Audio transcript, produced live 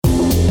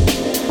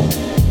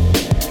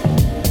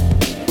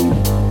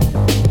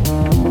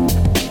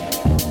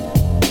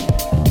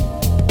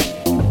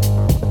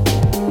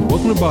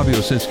Bobby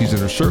Owsinski's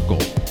Inner Circle.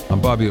 I'm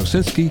Bobby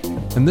Owsinski,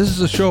 and this is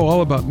a show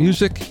all about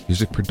music,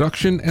 music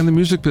production, and the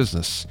music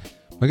business.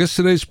 My guest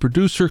today is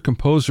producer,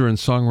 composer, and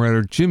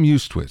songwriter Jim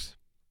Ustwit.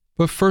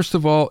 But first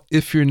of all,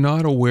 if you're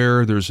not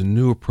aware, there's a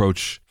new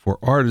approach for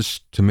artists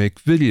to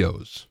make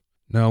videos.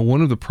 Now,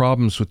 one of the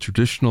problems with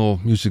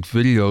traditional music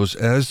videos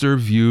as they're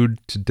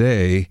viewed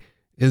today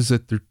is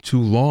that they're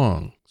too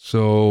long.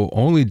 So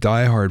only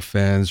diehard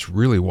fans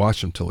really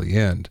watch them till the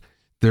end.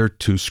 They're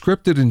too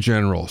scripted in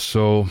general,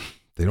 so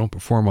they don't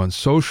perform on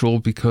social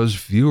because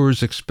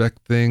viewers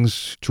expect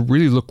things to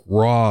really look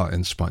raw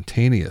and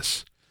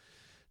spontaneous.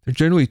 They're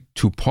generally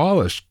too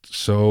polished,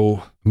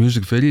 so a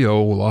music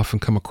video will often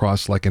come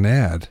across like an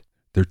ad.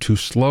 They're too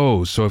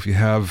slow, so if you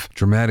have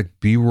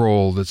dramatic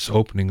B-roll that's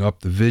opening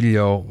up the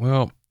video,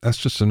 well, that's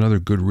just another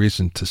good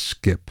reason to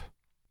skip.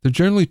 They're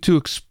generally too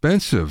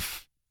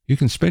expensive. You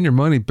can spend your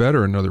money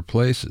better in other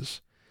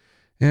places.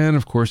 And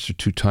of course, they're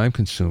too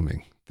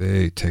time-consuming.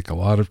 They take a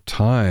lot of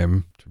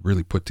time to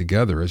really put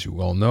together, as you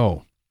well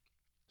know.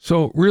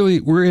 So really,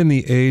 we're in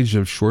the age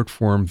of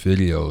short-form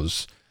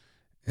videos.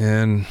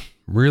 And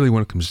really,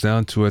 when it comes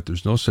down to it,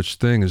 there's no such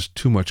thing as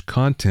too much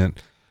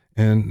content.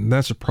 And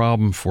that's a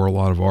problem for a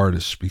lot of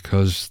artists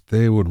because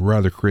they would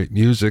rather create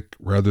music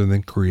rather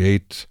than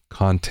create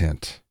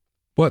content.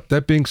 But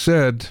that being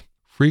said,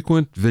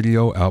 frequent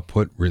video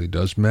output really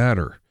does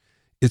matter.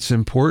 It's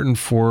important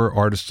for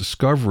artist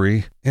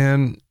discovery,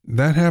 and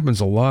that happens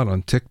a lot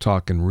on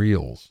TikTok and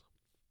Reels.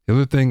 The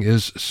other thing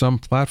is some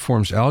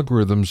platforms'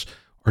 algorithms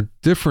are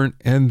different,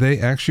 and they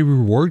actually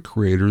reward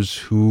creators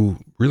who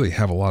really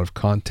have a lot of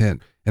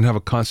content and have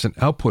a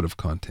constant output of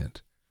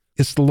content.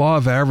 It's the law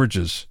of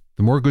averages.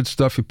 The more good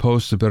stuff you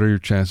post, the better your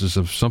chances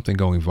of something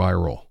going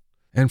viral.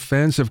 And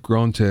fans have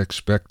grown to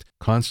expect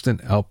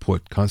constant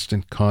output,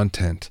 constant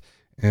content,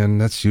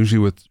 and that's usually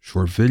with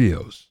short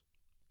videos.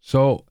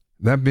 So,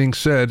 that being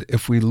said,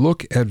 if we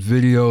look at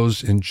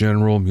videos in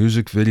general,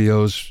 music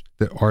videos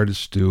that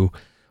artists do,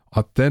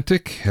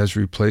 authentic has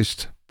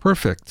replaced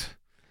perfect,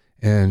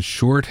 and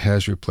short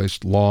has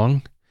replaced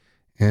long,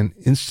 and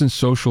instant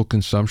social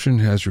consumption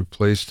has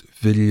replaced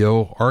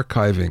video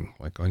archiving,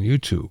 like on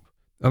YouTube.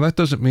 Now, that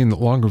doesn't mean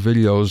that longer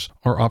videos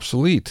are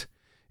obsolete.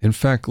 In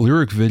fact,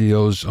 lyric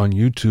videos on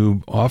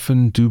YouTube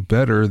often do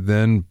better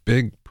than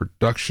big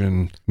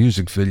production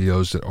music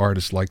videos that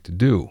artists like to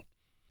do.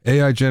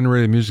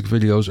 AI-generated music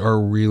videos are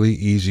really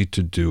easy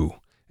to do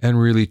and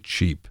really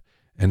cheap.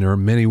 And there are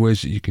many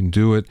ways that you can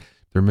do it.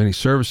 There are many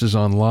services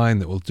online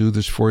that will do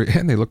this for you,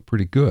 and they look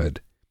pretty good.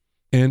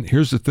 And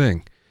here's the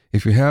thing.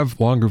 If you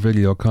have longer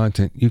video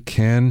content, you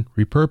can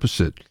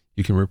repurpose it.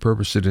 You can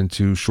repurpose it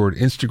into short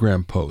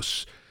Instagram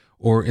posts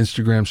or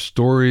Instagram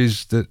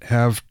stories that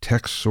have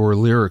text or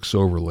lyrics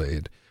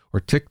overlaid, or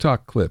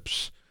TikTok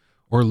clips,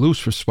 or loose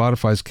for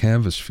Spotify's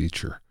Canvas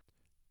feature.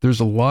 There's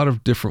a lot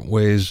of different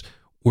ways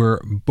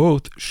where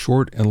both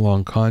short and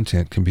long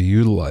content can be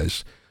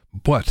utilized.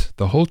 But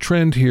the whole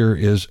trend here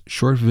is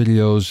short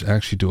videos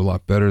actually do a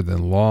lot better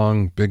than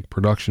long, big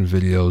production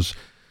videos.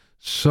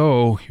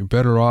 So you're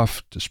better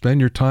off to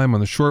spend your time on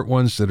the short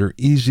ones that are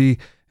easy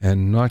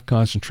and not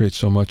concentrate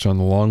so much on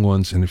the long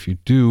ones. And if you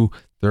do,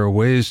 there are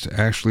ways to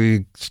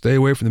actually stay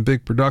away from the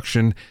big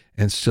production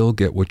and still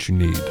get what you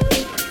need.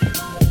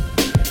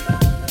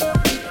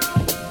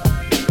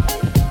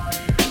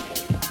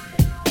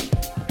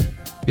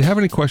 If you have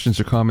any questions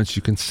or comments,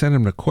 you can send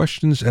them to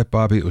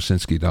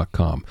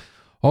questions@bobbyowsinski.com.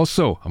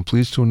 Also, I'm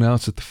pleased to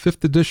announce that the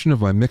 5th edition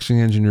of my Mixing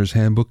Engineer's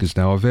Handbook is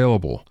now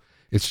available.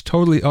 It's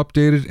totally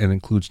updated and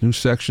includes new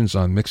sections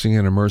on mixing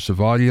and immersive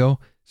audio,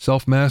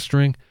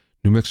 self-mastering,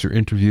 new mixer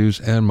interviews,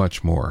 and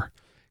much more.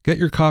 Get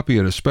your copy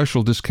at a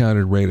special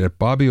discounted rate at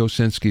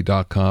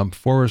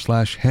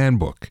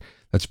bobbyowsinski.com/handbook.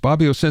 That's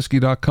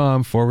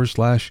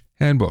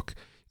bobbyowsinski.com/handbook.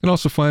 You can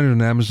also find it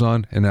on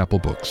Amazon and Apple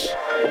Books.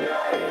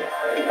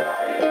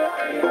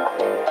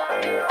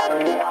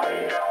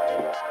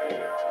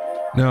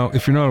 Now,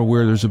 if you're not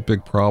aware, there's a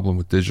big problem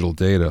with digital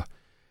data,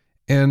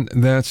 and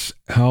that's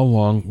how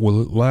long will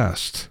it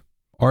last?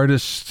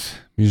 Artists,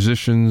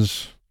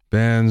 musicians,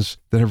 bands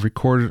that have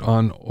recorded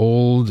on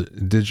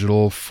old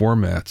digital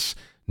formats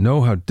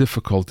know how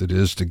difficult it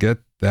is to get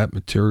that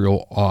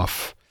material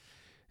off.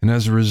 And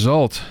as a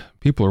result,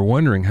 people are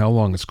wondering how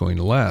long it's going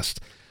to last.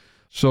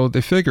 So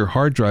they figure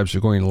hard drives are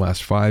going to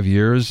last 5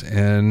 years,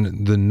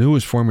 and the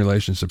newest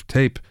formulations of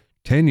tape,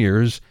 10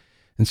 years,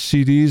 and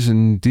CDs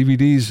and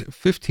DVDs,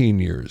 15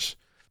 years.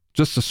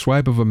 Just a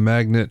swipe of a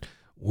magnet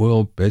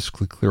will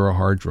basically clear a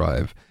hard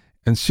drive.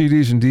 And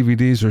CDs and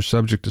DVDs are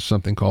subject to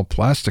something called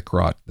plastic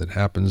rot that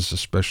happens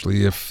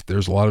especially if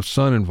there's a lot of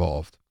sun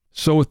involved.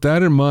 So with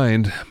that in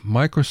mind,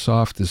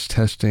 Microsoft is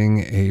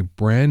testing a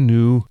brand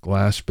new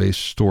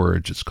glass-based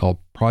storage. It's called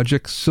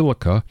Project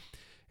Silica,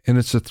 and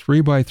it's a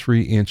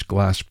 3x3-inch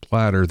glass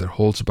platter that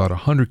holds about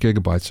 100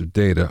 gigabytes of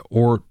data,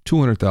 or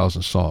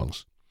 200,000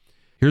 songs.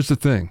 Here's the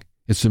thing.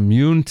 It's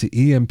immune to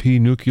EMP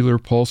nuclear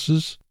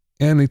pulses,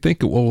 and they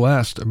think it will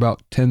last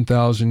about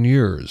 10,000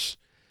 years.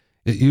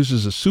 It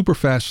uses a super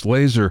fast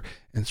laser,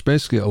 and it's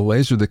basically a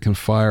laser that can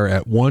fire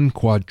at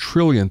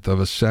 1/4,000,000th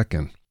of a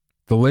second.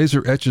 The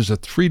laser etches a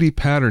 3D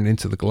pattern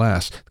into the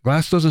glass. The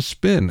glass doesn't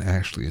spin,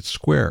 actually, it's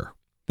square.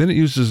 Then it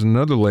uses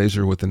another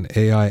laser with an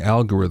AI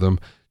algorithm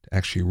to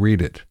actually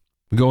read it.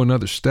 We go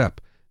another step.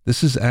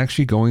 This is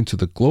actually going to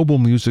the Global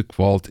Music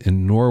Vault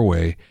in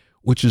Norway,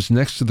 which is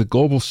next to the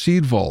Global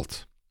Seed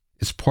Vault.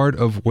 It's part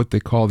of what they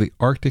call the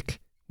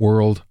Arctic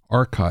World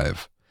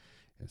Archive.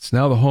 It's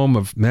now the home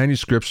of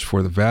manuscripts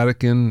for the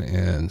Vatican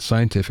and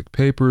scientific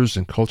papers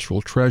and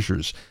cultural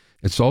treasures.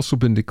 It's also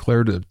been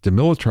declared a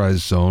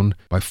demilitarized zone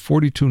by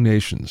 42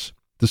 nations.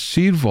 The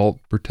Seed Vault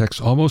protects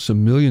almost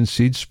 1 million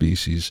seed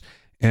species,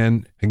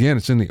 and again,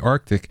 it's in the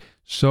Arctic,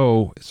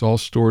 so it's all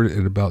stored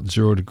at about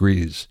 0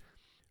 degrees.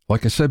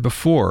 Like I said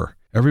before,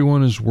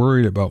 everyone is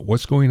worried about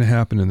what's going to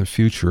happen in the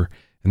future,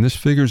 and this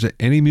figures that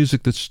any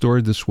music that's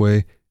stored this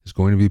way is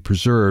going to be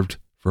preserved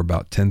for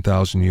about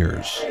 10,000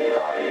 years.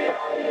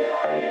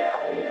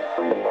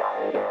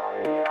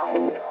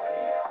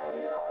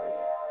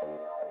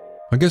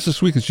 My guest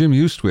this week is Jim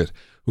Ustwit,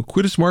 who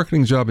quit his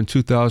marketing job in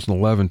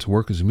 2011 to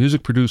work as a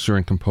music producer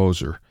and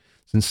composer.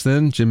 Since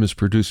then, Jim has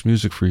produced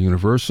music for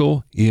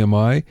Universal,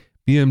 EMI,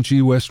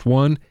 BMG West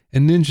One,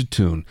 and Ninja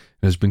Tune,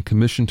 and has been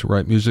commissioned to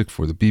write music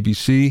for the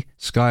BBC,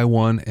 Sky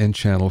One, and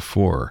Channel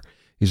 4.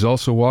 He's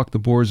also walked the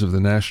boards of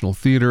the National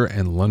Theatre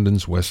and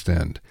London's West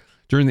End.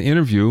 During the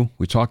interview,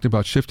 we talked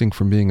about shifting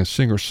from being a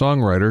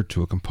singer-songwriter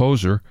to a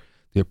composer,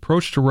 the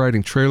approach to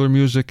writing trailer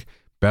music,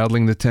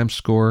 battling the temp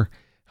score,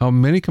 how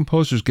many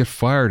composers get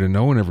fired and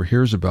no one ever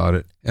hears about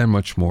it, and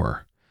much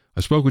more.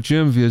 I spoke with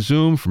Jim via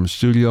Zoom from a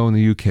studio in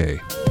the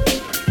UK.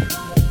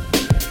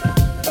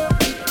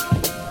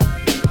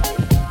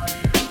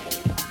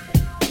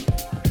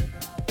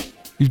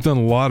 You've done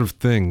a lot of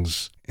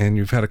things, and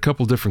you've had a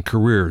couple different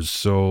careers,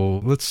 so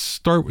let's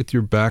start with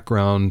your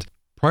background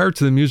prior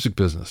to the music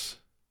business.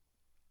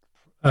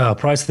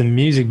 Prior to the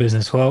music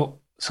business, well,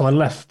 so I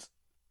left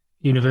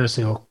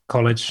university or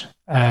college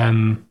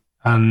and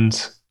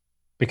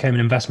became an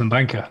investment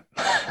banker,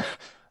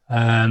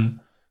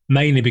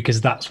 mainly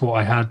because that's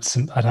what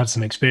I'd had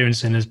some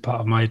experience in as part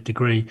of my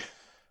degree,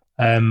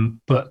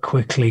 but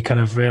quickly kind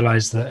of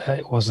realized that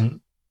it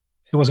wasn't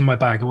my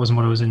bag. It wasn't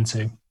what I was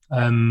into.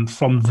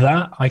 From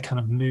that, I kind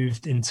of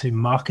moved into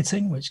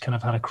marketing, which kind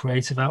of had a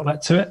creative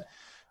outlet to it,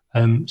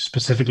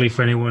 specifically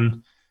for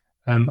anyone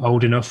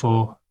old enough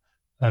or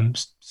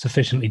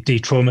sufficiently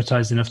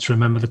de-traumatized enough to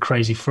remember the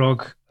Crazy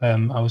Frog.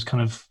 I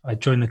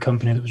joined the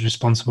company that was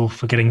responsible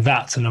for getting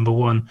that to number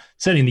one,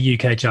 certainly in the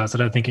UK charts. I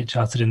don't think it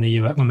charted in the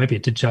US. Well, maybe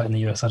it did chart in the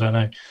US. I don't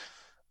know.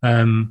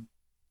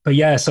 But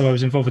yeah, so I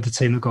was involved with the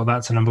team that got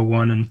that to number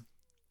one,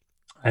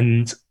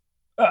 and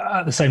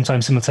at the same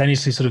time,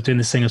 simultaneously sort of doing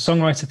the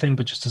singer-songwriter thing,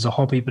 but just as a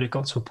hobby. But it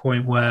got to a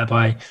point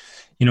whereby,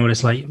 you know what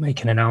it's like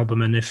making an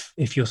album, and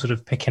if you're sort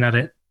of picking at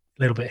it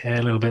a little bit here,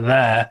 a little bit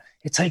there,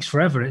 it takes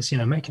forever. It's,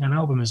 making an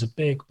album is a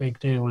big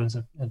deal. It's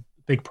a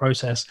big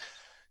process.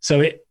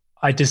 So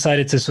I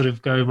decided to sort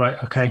of go,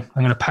 right, okay,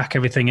 I'm going to pack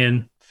everything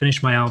in,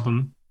 finish my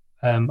album.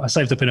 I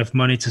saved up enough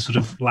money to sort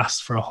of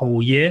last for a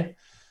whole year.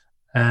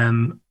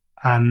 And,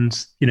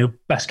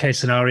 best case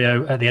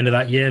scenario, at the end of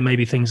that year,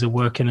 maybe things are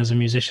working as a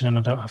musician and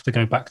I don't have to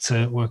go back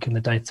to working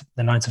the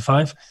 9 to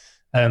 5.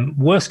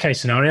 Worst case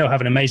scenario,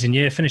 have an amazing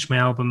year, finish my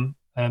album,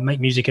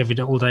 make music every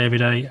day, all day, every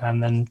day,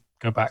 and then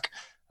go back.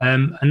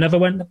 And never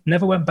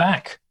went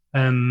back.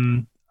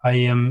 I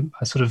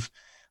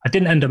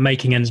didn't end up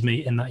making ends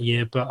meet in that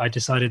year, but I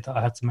decided that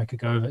I had to make a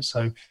go of it.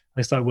 So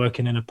I started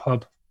working in a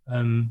pub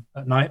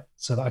at night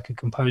so that I could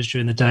compose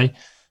during the day.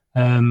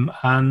 This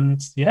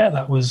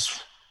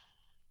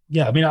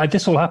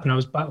all happened. I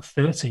was about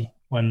 30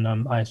 when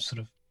I sort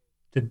of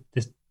did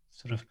this,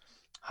 sort of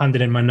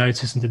handed in my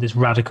notice and did this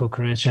radical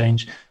career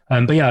change.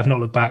 But yeah, I've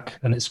not looked back,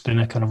 and it's been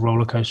a kind of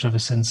roller coaster ever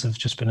since. I've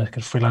just been a kind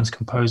of freelance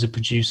composer,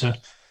 producer.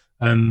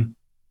 And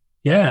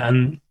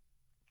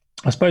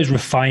I suppose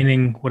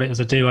refining what it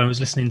is I do. I was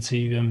listening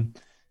to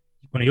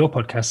one of your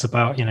podcasts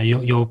about,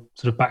 your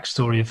sort of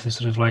backstory of the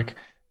sort of like,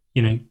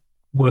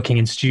 working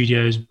in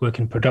studios,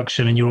 working in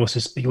production, and you also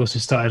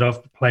started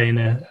off playing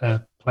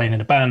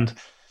in a band.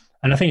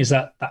 And I think it's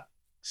that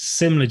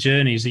similar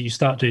journeys that you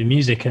start doing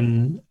music,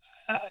 and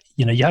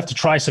you have to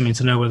try something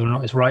to know whether or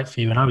not it's right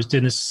for you. And I was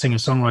doing this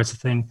singer-songwriter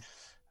thing,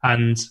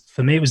 and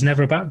for me, it was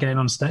never about getting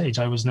on stage.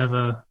 I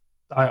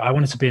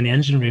wanted to be in the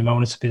engine room. I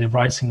wanted to be the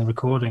writing, the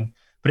recording,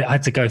 but I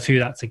had to go through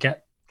that to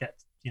get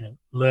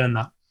learn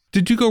that.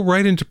 Did you go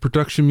right into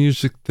production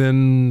music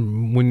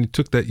then when you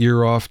took that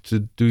year off to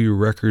do your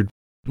record?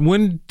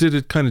 When did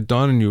it kind of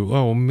dawn on you,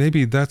 oh,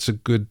 maybe that's a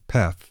good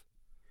path?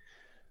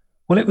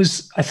 Well,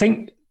 I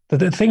think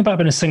the thing about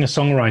being a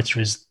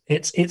singer-songwriter is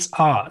it's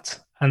art,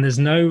 and there's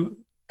no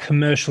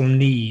commercial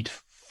need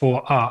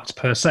for art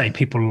per se.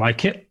 People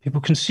like it,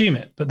 people consume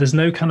it, but there's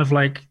no kind of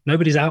like,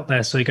 nobody's out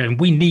there so you're going,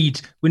 we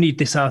need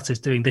this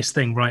artist doing this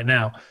thing right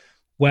now.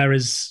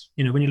 Whereas,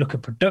 when you look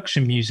at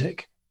production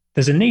music,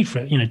 there's a need for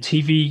it.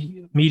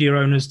 TV media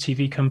owners,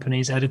 TV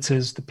companies,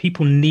 editors, the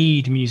people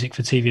need music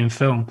for TV and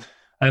film.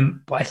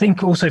 But I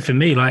think also for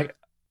me, like,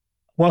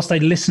 whilst I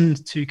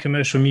listened to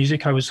commercial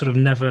music, I was sort of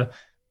never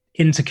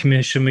into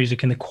commercial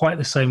music in quite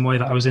the same way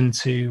that I was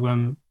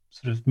into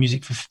sort of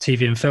music for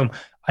TV and film.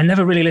 I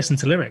never really listened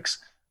to lyrics.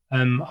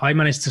 I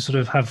managed to sort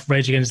of have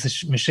Rage Against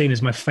the Machine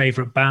as my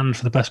favorite band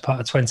for the best part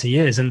of 20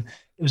 years. And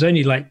it was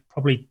only like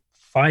probably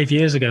 5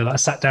 years ago that I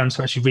sat down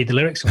to actually read the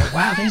lyrics and went,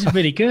 wow, these are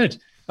really good.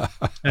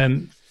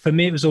 For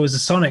me, it was always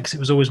the sonics. It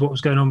was always what was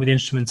going on with the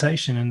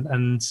instrumentation.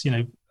 And you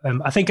know,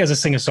 I think as a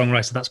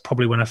singer-songwriter, that's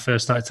probably when I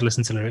first started to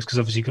listen to lyrics, because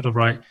obviously you've got to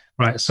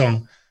write a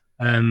song.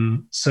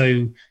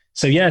 So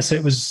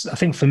it was, I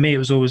think for me, it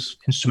was always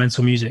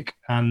instrumental music.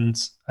 And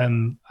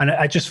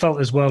I just felt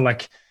as well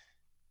like,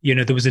 you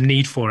know, there was a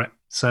need for it.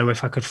 So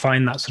if I could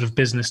find that sort of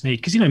business need,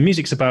 because, you know,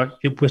 music's about,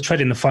 we're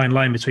treading the fine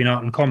line between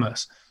art and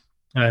commerce.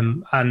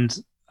 And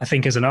I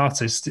think as an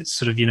artist, it's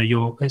sort of, you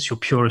know, it's your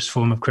purest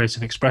form of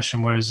creative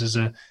expression. Whereas as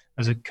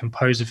a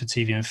composer for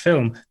TV and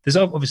film, there's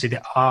obviously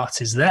the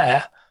art is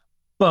there,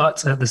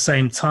 but at the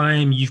same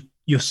time,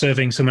 you're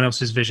serving someone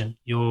else's vision.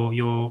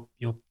 You're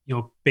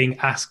being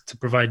asked to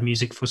provide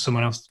music for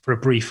someone else for a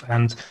brief,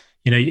 and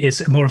you know,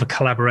 it's more of a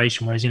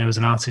collaboration. Whereas, you know, as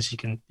an artist, you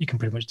can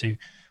pretty much do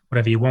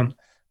whatever you want.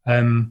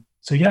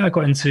 So yeah, I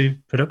got into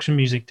production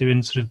music,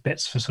 doing sort of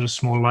bits for sort of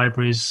small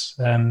libraries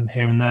here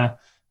and there,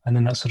 and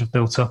then that sort of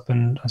built up,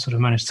 and I sort of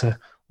managed to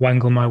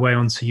wangle my way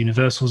onto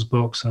Universal's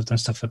books. I've done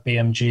stuff for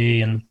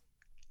BMG, and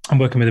I'm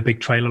working with a big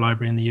trailer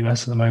library in the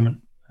US at the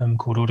moment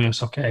called Audio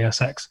Socket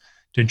ASX,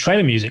 doing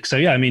trailer music. So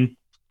yeah, I mean,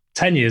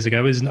 10 years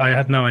ago, I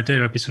had no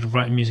idea I'd be sort of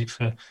writing music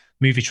for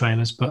movie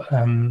trailers, but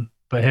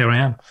here I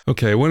am.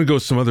 Okay, I want to go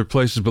some other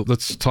places, but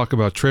let's talk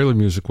about trailer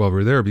music while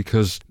we're there,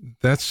 because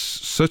that's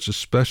such a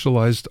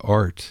specialized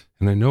art.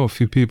 And I know a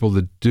few people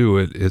that do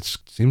it. It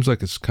seems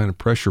like it's kind of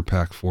pressure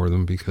packed for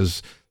them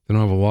because they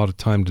don't have a lot of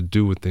time to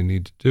do what they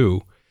need to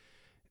do.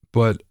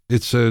 But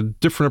it's a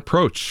different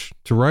approach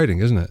to writing,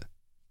 isn't it?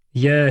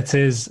 Yeah, it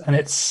is. And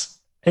it's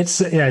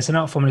an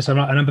art form.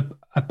 And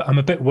I'm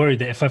a bit worried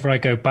that if ever I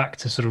go back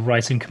to sort of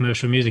writing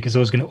commercial music, it's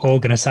always all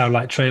going to sound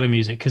like trailer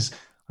music, because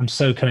I'm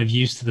so kind of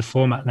used to the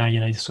format now, you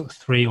know, the sort of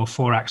 3 or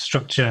 4 act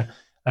structure.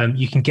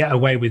 You can get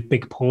away with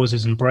big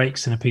pauses and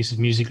breaks in a piece of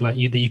music that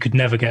you could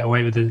never get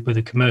away with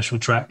a commercial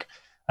track.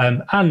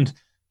 And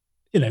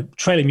you know,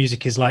 trailer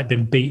music is like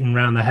been beaten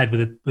around the head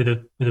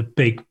with a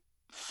big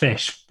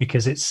fish,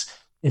 because it's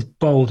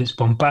bold, it's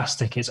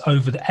bombastic, it's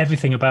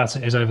everything about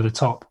it is over the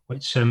top,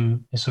 which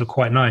is sort of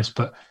quite nice.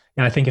 But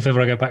you know, I think if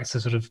ever I go back to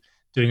sort of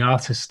doing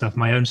artist stuff,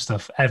 my own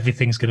stuff,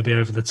 everything's going to be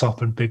over the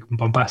top and big and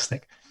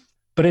bombastic.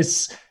 But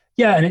it's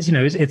you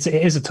know, it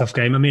is a tough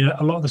game. I mean,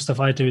 a lot of the stuff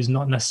I do is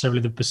not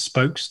necessarily the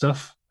bespoke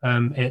stuff.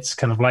 It's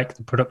kind of like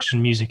the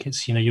production music.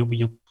 It's, you know,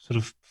 you're sort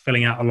of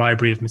filling out a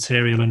library of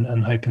material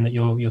and hoping that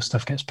your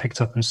stuff gets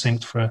picked up and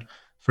synced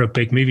for a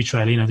big movie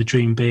trailer. You know, the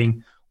dream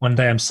being one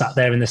day I'm sat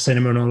there in the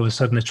cinema and all of a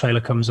sudden the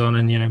trailer comes on,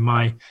 and you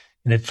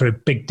know, for a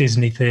big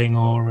Disney thing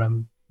or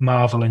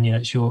Marvel, and you know,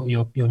 it's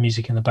your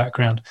music in the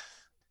background.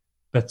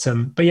 But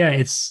yeah,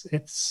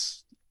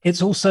 it's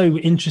also,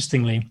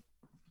 interestingly,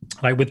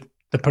 like with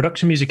the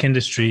production music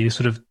industry,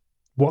 sort of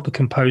what the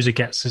composer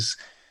gets is,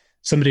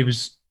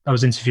 I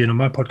was interviewing on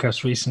my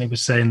podcast recently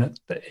was saying that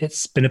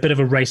it's been a bit of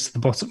a race to the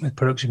bottom with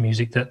production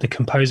music, that the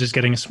composer's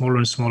getting a smaller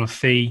and smaller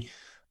fee.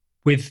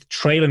 With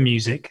trailer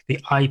music,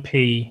 the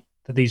IP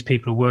that these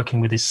people are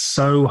working with is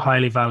so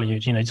highly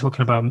valued. You know, you're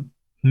talking about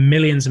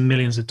millions and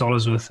millions of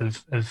dollars worth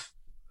of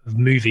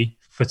movie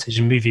footage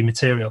and movie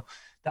material.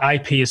 The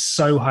IP is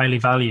so highly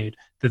valued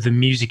that the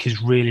music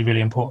is really, really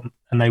important,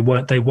 and they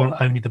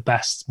want only the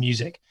best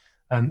music.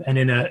 And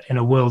in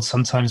a world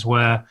sometimes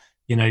where,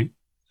 you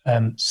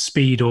know,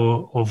 speed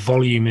or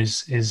volume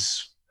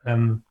is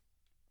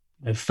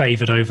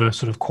favored over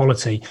sort of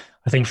quality,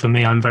 I think for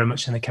me, I'm very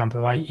much in the camp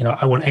of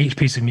I want each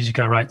piece of music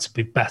I write to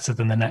be better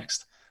than the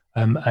next.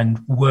 And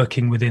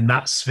working within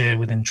that sphere,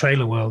 within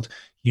trailer world,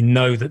 you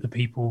know that the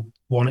people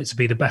want it to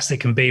be the best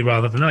it can be,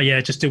 rather than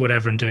just do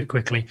whatever and do it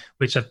quickly,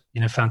 which I've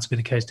found to be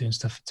the case doing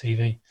stuff for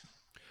TV.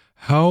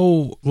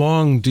 How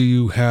long do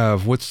you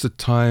have? What's the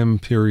time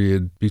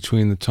period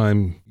between the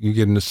time you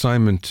get an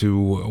assignment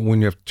to when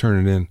you have to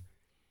turn it in?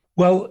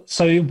 Well,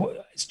 so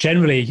it's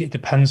generally, it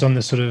depends on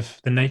the sort of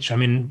the nature. I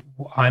mean,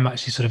 I'm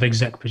actually sort of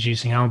exec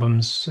producing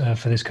albums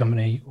for this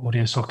company,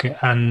 Audio Socket,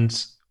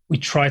 and we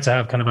try to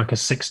have kind of like a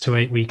 6 to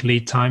 8 week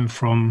lead time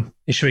from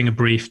issuing a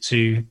brief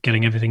to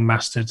getting everything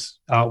mastered,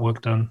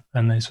 artwork done,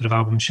 and the sort of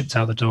album shipped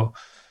out the door.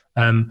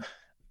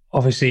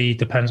 Obviously,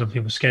 depends on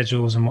people's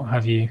schedules and what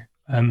have you.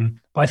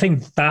 But I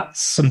think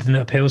that's something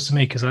that appeals to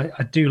me, because I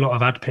do a lot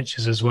of ad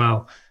pitches as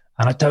well,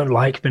 and I don't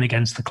like being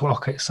against the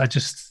clock. It's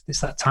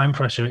that time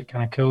pressure. It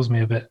kind of kills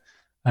me a bit.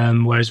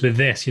 Whereas with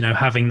this,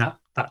 having that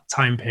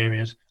time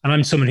period, and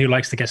I'm someone who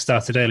likes to get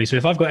started early. So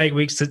if I've got 8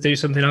 weeks to do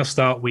something, I'll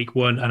start week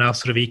 1 and I'll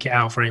sort of eke it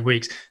out for 8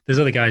 weeks. There's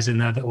other guys in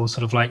there that will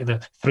sort of like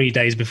the 3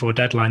 days before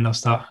deadline, they'll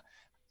start.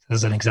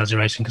 There's an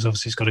exaggeration because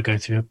obviously it's got to go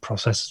through a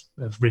process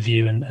of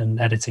review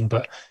and editing.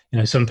 But,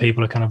 some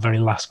people are kind of very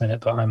last minute,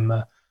 but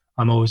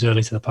I'm always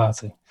early to the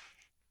party.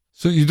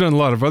 So you've done a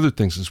lot of other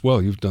things as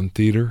well. You've done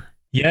theater.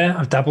 Yeah,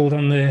 I've dabbled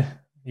on the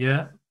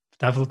yeah,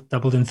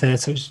 dabbled in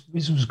theatre,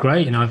 which was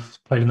great. You know, I've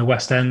played in the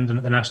West End and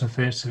at the National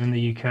Theatre in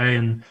the UK,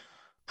 and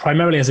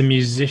primarily as a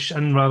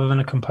musician rather than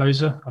a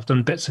composer. I've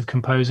done bits of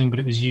composing, but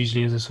it was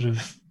usually as a sort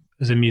of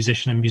as a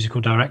musician and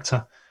musical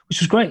director, which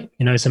was great.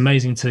 You know, it's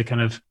amazing to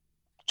kind of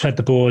tread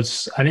the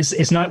boards, and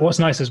it's not what's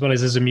nice as well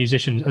as a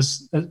musician,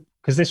 as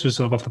because this was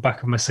sort of off the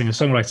back of my singer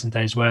songwriting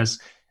days, whereas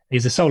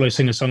he's a solo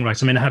singer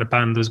songwriter. I mean, I had a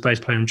band, there was a bass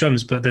player and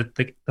drums, but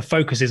the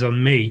focus is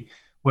on me.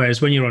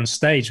 Whereas when you're on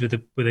stage with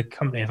a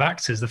company of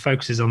actors, the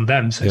focus is on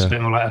them. So it's a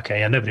bit more like, okay,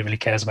 yeah, nobody really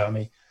cares about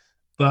me.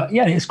 But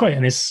yeah, it's great,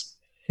 and it's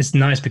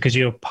nice because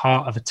you're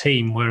part of a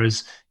team.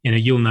 Whereas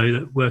you'll know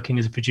that working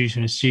as a producer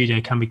in a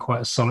studio can be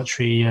quite a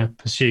solitary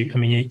pursuit. I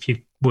mean, if you're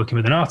working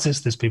with an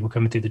artist, there's people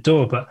coming through the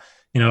door, but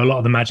a lot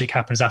of the magic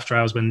happens after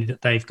hours when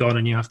they've gone,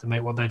 and you have to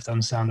make what they've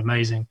done sound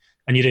amazing,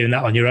 and you're doing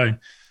that on your own.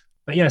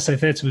 But yeah, so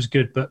theatre was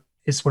good, but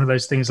it's one of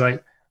those things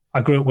like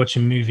I grew up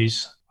watching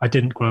movies. I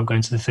didn't grow up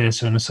going to the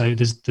theatre, and so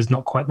there's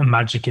not quite the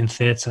magic in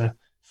theatre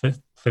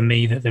for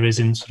me that there is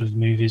in sort of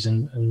movies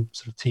and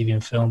sort of TV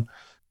and film.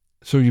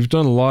 So you've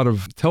done a lot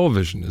of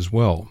television as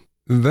well.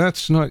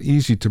 That's not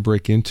easy to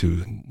break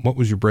into. What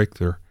was your break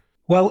there?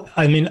 Well,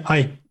 I mean,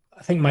 I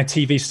think my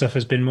TV stuff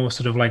has been more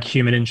sort of like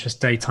human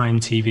interest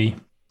daytime TV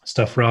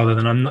stuff rather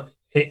than I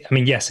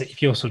mean, yes,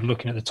 if you're sort of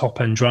looking at the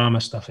top end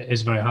drama stuff, it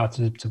is very hard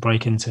to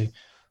break into.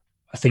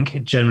 I think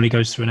it generally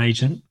goes through an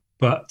agent,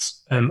 but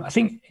I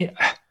think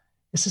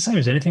it's the same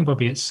as anything,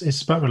 Bobby.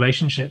 It's about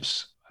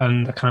relationships,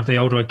 and kind of the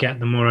older I get,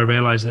 the more I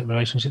realize that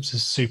relationships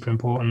is super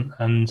important.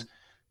 And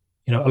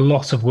a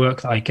lot of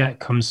work that I get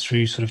comes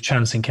through sort of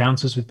chance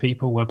encounters with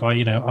people, whereby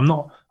I'm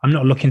not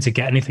looking to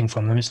get anything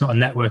from them. It's not a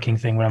networking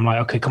thing where I'm like,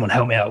 okay, come on,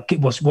 help me out.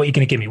 What are you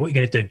going to give me? What are you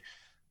going to do?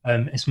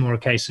 It's more a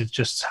case of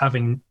just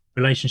having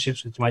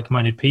relationships with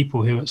like-minded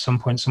people who at some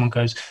point someone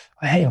goes,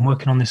 hey, I'm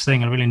working on this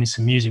thing. I really need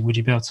some music. Would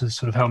you be able to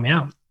sort of help me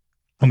out?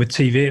 And with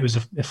TV, it was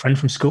a friend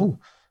from school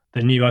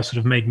that knew I sort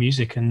of made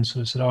music and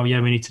sort of said, oh yeah,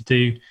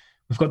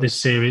 we've got this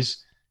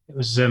series. It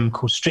was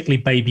called Strictly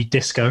Baby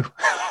Disco,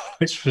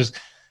 which was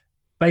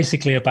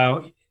basically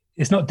about,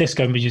 it's not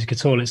disco music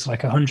at all. It's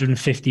like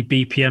 150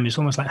 BPM. It's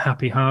almost like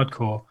happy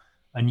hardcore,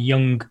 and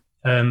young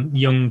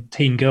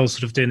teen girls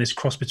sort of doing this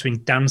cross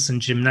between dance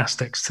and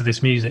gymnastics to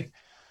this music.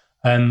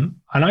 And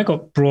I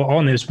got brought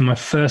on. It was my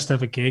first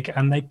ever gig,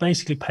 and they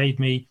basically paid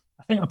me,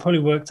 I think I probably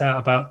worked out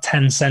about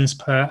 10 cents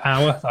per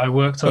hour that I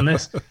worked on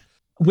this,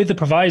 with the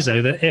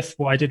proviso that if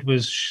what I did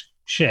was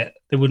shit,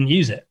 they wouldn't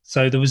use it.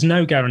 So there was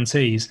no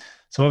guarantees.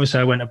 So obviously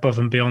I went above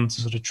and beyond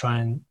to sort of try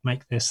and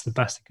make this the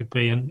best it could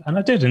be. And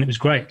I did, and it was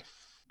great.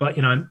 But,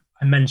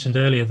 I mentioned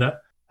earlier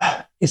that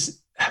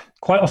it's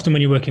quite often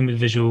when you're working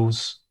with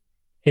visuals,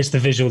 it's the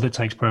visual that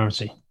takes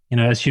priority.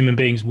 As human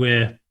beings,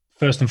 we're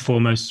first and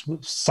foremost,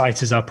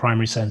 sight is our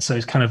primary sense. So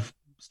it kind of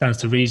stands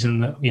to reason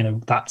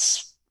that,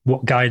 that's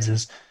what guides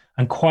us.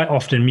 And quite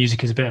often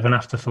music is a bit of an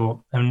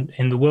afterthought. And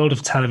in the world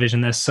of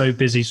television, they're so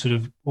busy sort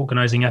of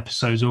organizing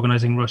episodes,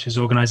 organizing rushes,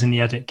 organizing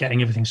the edit,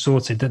 getting everything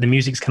sorted, that the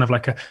music's kind of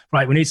like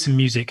right, we need some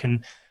music.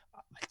 And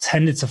I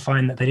tended to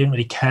find that they didn't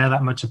really care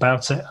that much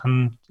about it.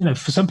 And,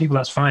 for some people,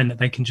 that's fine, that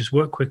they can just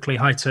work quickly,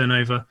 high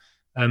turnover,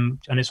 and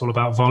it's all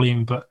about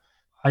volume. But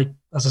as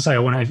I say, I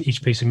want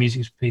each piece of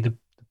music to be the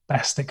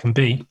best it can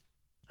be.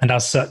 And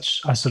as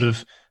such, I sort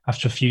of,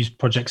 after a few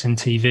projects in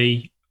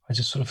TV, I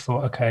just sort of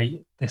thought,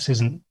 okay, this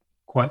isn't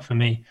quite for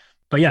me.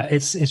 But yeah,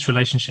 it's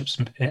relationships.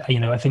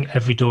 I think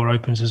every door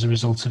opens as a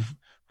result of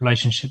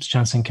relationships,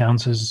 chance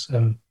encounters.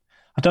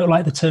 I don't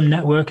like the term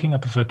networking. I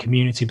prefer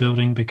community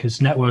building, because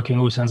networking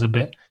always sounds a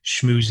bit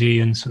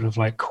schmoozy and sort of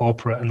like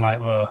corporate and like,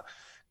 well,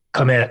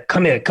 come here,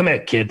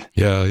 kid.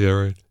 Yeah,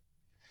 right.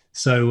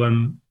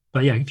 So,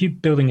 but yeah, if you're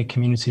building a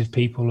community of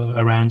people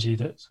around you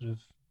that sort of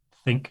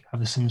have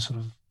the same sort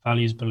of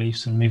values,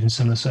 beliefs, and move in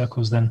similar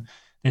circles, then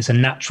it's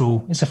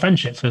a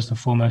friendship first and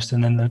foremost,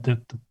 and then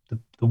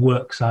the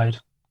work side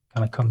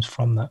kind of comes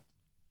from that.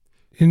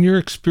 In your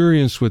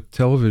experience with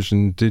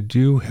television, did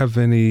you have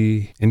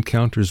any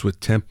encounters with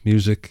temp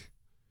music?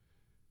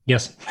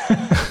 Yes.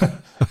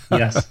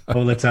 Yes,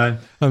 all the time.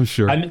 I'm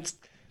sure.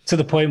 To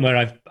the point where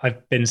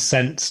I've been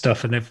sent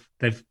stuff, and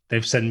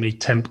they've sent me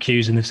temp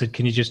cues, and they've said,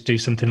 can you just do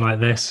something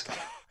like this?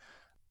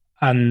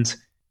 And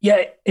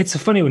yeah, it's a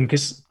funny one,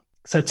 because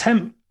so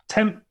temp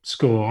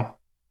score,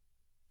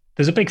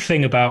 there's a big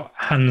thing about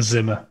Hans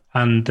Zimmer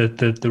and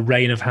the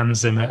reign of Hans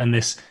Zimmer and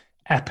this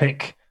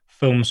epic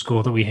film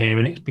score that we hear,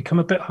 and it's become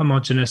a bit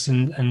homogenous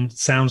and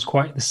sounds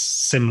quite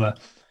similar.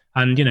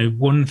 And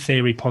one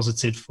theory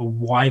posited for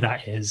why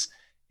that is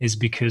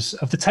because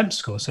of the temp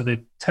score. So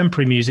the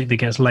temporary music that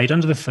gets laid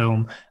under the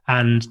film,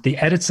 and the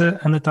editor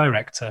and the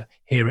director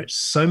hear it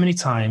so many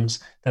times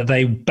that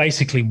they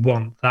basically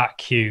want that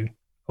cue,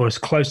 or as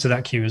close to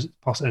that cue as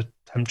a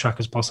temp track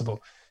as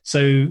possible.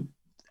 So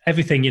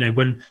everything,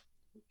 when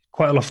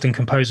quite often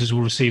composers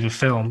will receive a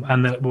film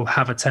and that will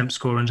have a temp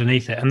score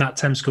underneath it, and that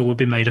temp score will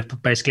be made up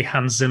of basically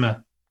Hans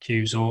Zimmer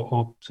cues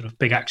or sort of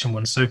big action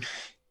ones. So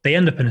they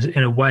end up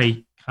in a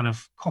way kind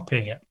of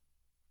copying it,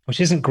 which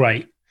isn't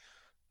great.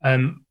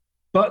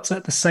 But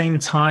at the same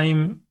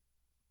time,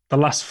 the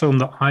last film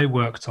that I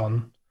worked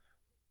on,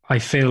 I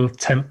feel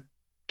temp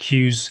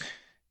cues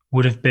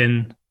would have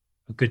been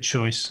a good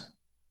choice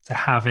to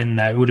have in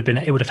there. It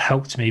would have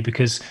helped me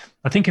because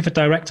I think if a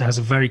director has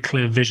a very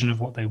clear vision of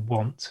what they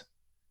want,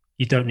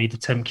 you don't need the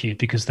temp cue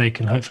because they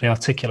can hopefully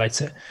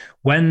articulate it.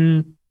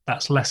 When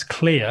that's less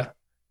clear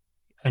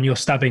and you're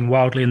stabbing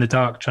wildly in the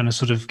dark trying to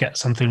sort of get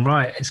something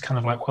right, it's kind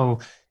of like,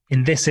 well,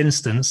 in this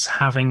instance,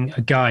 having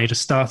a guide, a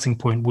starting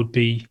point would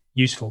be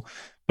useful.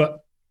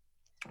 But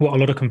what a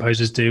lot of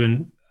composers do,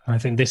 and I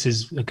think this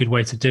is a good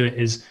way to do it,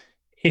 is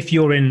if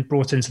you're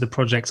brought into the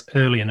project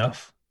early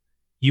enough,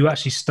 you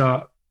actually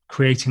start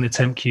creating the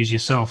temp cues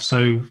yourself.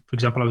 So, for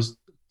example, I was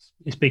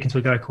speaking to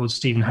a guy called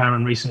Stephen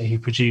Harron recently who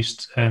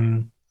produced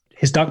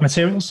his Dark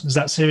Materials. Has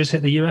that series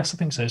hit the US? I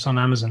think so. It's on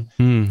Amazon.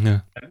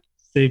 Yeah.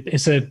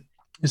 It's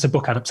a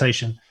book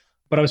adaptation.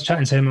 But I was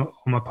chatting to him on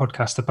my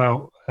podcast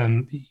about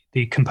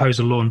the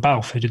composer Lorne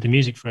Balfe, who did the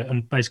music for it.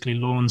 And basically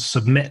Lorne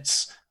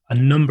submits a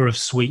number of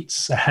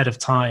suites ahead of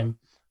time.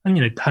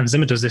 And, Hans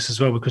Zimmer does this as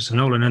well with Christopher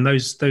Nolan. And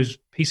those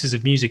pieces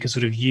of music are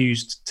sort of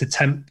used to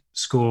temp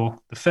score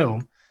the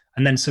film.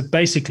 And then so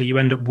basically you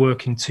end up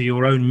working to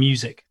your own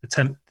music.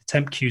 The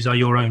temp cues are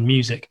your own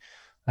music.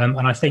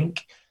 And I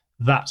think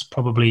that's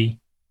probably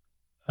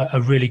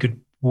a really good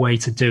way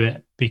to do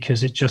it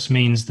because it just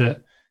means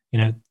that,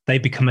 they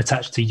become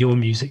attached to your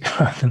music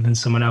rather than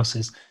someone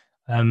else's.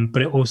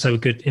 But it also a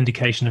good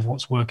indication of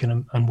what's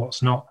working and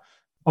what's not.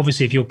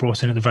 Obviously, if you're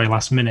brought in at the very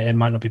last minute, it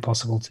might not be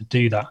possible to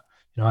do that.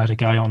 I had a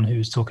guy on who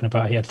was talking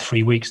about he had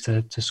 3 weeks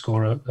to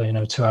score a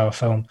 2-hour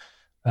film.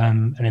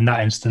 And in that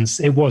instance,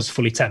 it was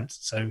fully temped.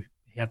 So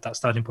he had that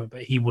starting point,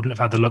 but he wouldn't have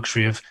had the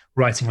luxury of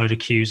writing a load of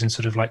cues and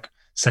sort of like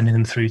sending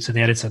them through to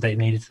the editor. They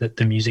needed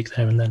the music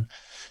there and then.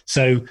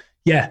 So,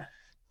 yeah,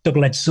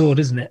 double-edged sword,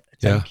 isn't it?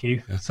 Thank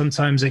you. Yeah.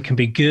 Sometimes it can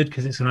be good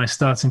because it's a nice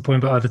starting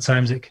point, but other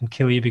times it can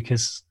kill you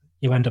because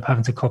you end up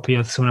having to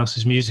copy someone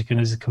else's music. And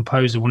as a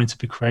composer wanting to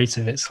be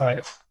creative, it's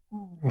like,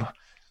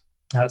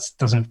 that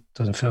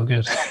doesn't feel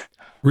good.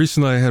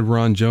 Recently, I had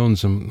Ron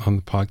Jones on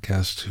the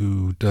podcast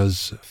who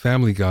does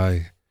Family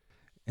Guy,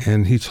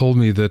 and he told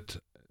me that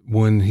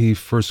when he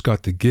first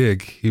got the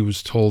gig, he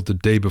was told the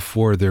day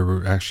before they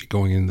were actually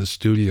going in the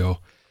studio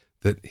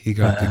that he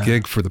got the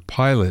gig for the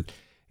pilot,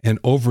 and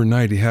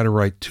overnight he had to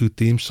write 2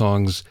 theme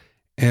songs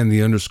and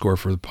the underscore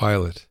for the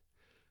pilot.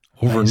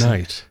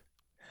 Overnight.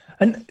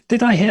 And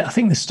I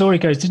think the story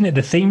goes, didn't it?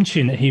 The theme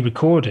tune that he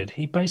recorded,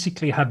 he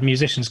basically had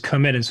musicians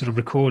come in and sort of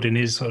record in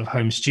his sort of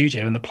home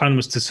studio. And the plan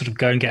was to sort of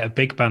go and get a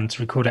big band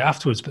to record it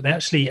afterwards. But they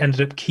actually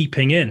ended up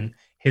keeping in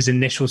his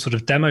initial sort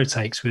of demo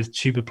takes with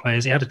tuba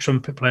players. He had a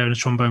trumpet player and a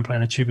trombone player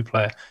and a tuba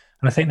player.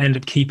 And I think they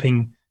ended up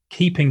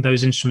keeping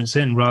those instruments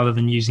in rather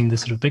than using the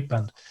sort of big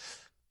band.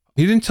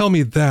 He didn't tell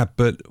me that,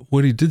 but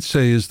what he did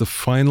say is the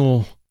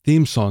final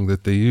theme song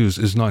that they use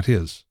is not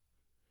his.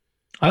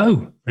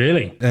 Oh,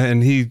 really?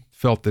 And he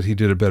felt that he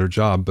did a better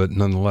job, but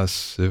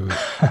nonetheless,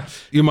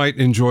 you might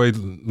enjoy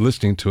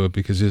listening to it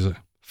because he's a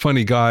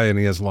funny guy and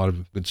he has a lot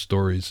of good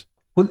stories.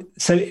 Well,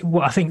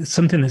 I think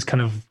something that's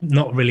kind of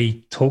not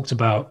really talked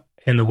about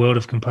in the world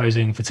of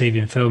composing for TV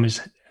and film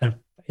is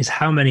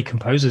how many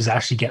composers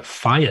actually get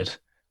fired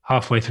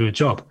halfway through a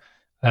job.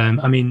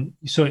 I mean,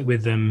 you saw it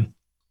with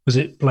was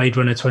it Blade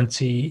Runner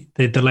 20,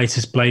 the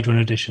latest Blade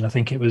Runner edition? I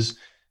think it was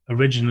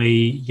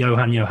originally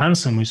Johan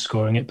Johansson was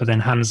scoring it, but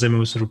then Hans Zimmer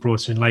was sort of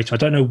brought in later. I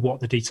don't know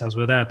what the details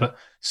were there, but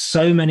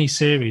so many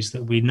series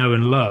that we know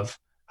and love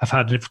have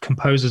had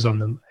composers on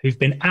them who've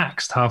been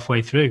axed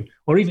halfway through.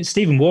 Or even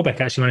Stephen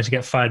Warbeck actually managed to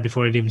get fired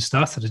before he'd even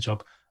started a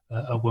job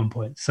at one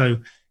point. So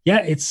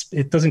yeah,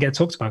 it doesn't get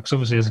talked about because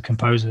obviously as a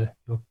composer,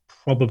 you're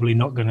probably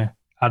not going to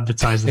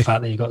advertise the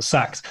fact that you got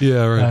sacked.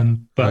 Yeah, right.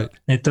 But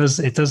right.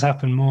 It does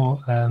happen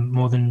more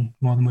than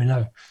we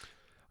know.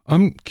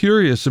 I'm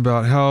curious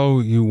about how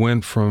you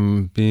went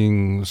from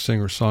being a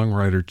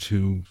singer-songwriter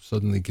to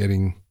suddenly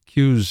getting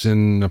cues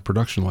in a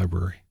production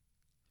library.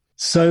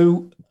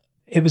 So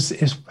it was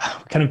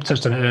kind of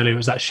touched on it earlier. It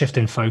was that shift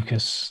in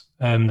focus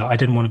that I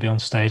didn't want to be on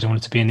stage. I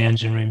wanted to be in the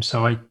engine room.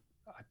 So I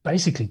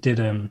basically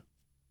did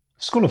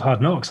School of Hard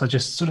Knocks. I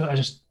just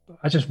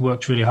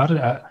worked really hard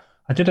at it.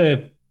 I did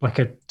a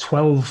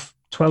 12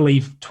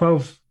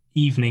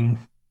 evening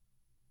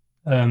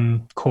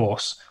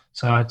course.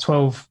 So I had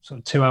 12 sort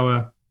of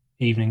 2-hour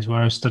evenings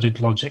where I studied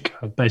Logic,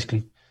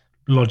 basically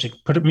music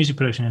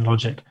production in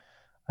Logic,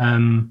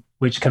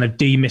 which kind of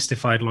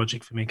demystified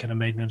Logic for me, kind of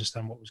made me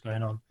understand what was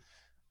going on.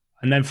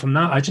 And then from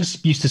that, I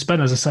just used to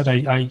spend, as I said,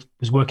 I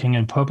was working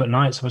in a pub at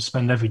night, so I'd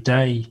spend every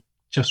day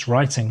just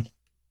writing.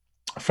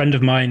 A friend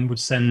of mine would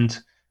send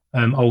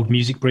old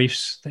music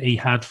briefs that he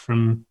had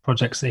from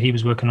projects that he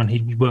was working on.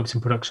 He worked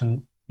in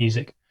production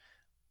music.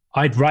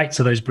 I'd write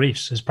to those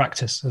briefs as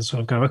practice, and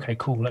sort of go, okay,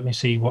 cool, let me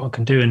see what I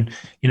can do. And,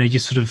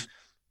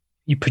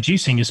 you're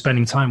producing, you're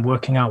spending time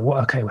working out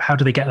how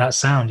do they get that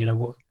sound?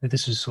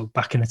 This was sort of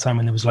back in the time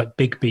when there was like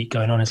big beat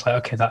going on. It's like,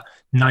 okay, that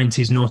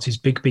 90s,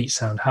 noughties big beat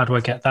sound, how do I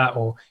get that?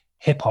 Or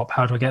hip hop,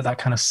 how do I get that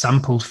kind of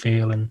sampled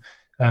feel? And,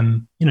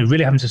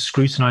 really having to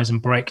scrutinize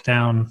and break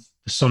down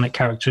the sonic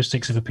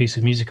characteristics of a piece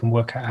of music and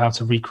work out how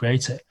to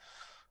recreate it.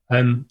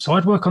 So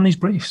I'd work on these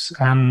briefs,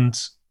 and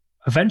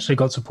eventually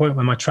got to a point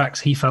where my tracks,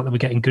 he felt they were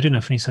getting good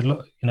enough, and he said,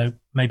 look,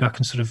 maybe I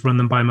can sort of run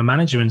them by my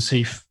manager and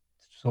see if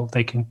sort of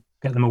they can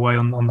get them away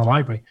on the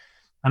library.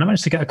 And I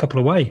managed to get a couple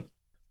away.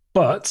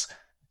 But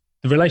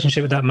the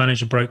relationship with that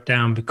manager broke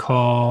down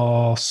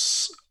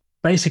because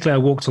basically I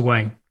walked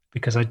away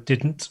because I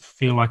didn't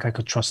feel like I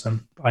could trust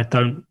them. I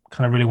don't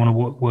kind of really want to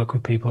work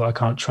with people that I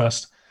can't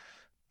trust.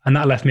 And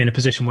that left me in a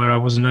position where I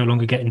was no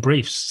longer getting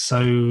briefs.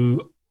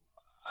 So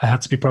I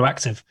had to be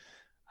proactive.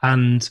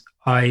 And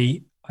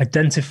I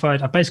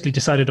basically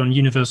decided on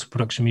Universal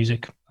Production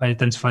Music. I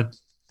identified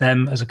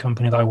them as a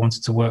company that I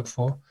wanted to work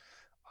for.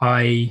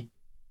 I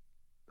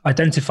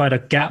identified a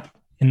gap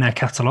in their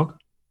catalog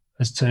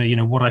as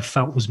to, what I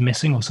felt was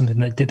missing or something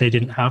that they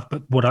didn't have,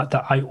 but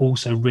that I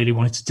also really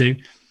wanted to do.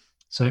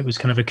 So it was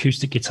kind of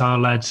acoustic guitar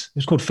led. It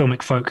was called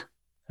Filmic Folk.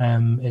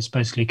 It's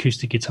basically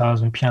acoustic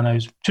guitars and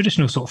pianos,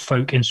 traditional sort of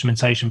folk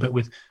instrumentation, but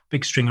with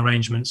big string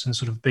arrangements and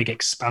sort of big,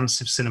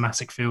 expansive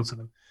cinematic feel to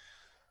them.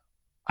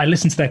 I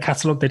listened to their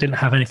catalog. They didn't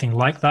have anything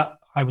like that.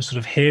 I was sort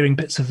of hearing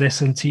bits of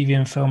this in TV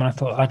and film, and I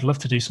thought I'd love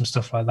to do some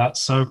stuff like that.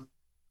 So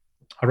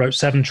I wrote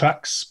 7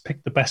 tracks,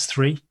 picked the best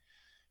 3,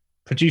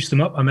 produced them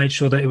up. I made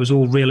sure that it was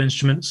all real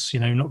instruments,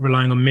 not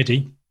relying on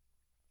MIDI,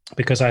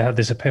 because I had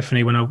this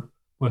epiphany when I was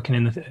working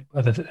in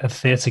a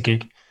theatre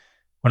gig,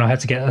 when I had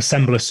to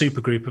assemble a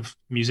super group of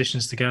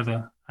musicians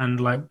together. And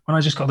like when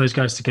I just got those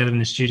guys together in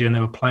the studio and they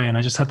were playing,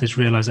 I just had this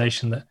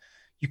realization that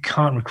you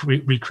can't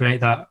recreate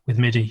that with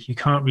MIDI. You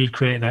can't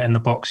recreate that in the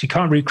box. You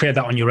can't recreate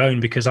that on your own,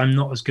 because I'm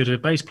not as good a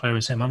bass player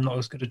as him. I'm not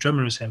as good a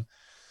drummer as him.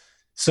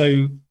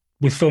 So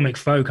with Filmic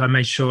Folk, I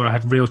made sure I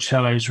had real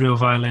cellos, real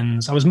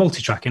violins. I was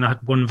multi-tracking. I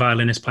had one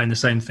violinist playing the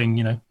same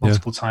thing,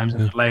 multiple times,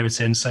 and layer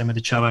it in, same with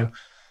the cello.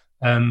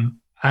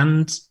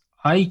 And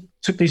I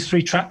took these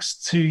 3 tracks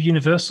to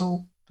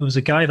Universal. There was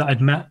a guy that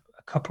I'd met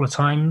a couple of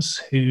times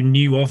who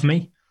knew of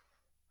me.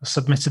 I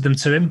submitted them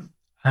to him,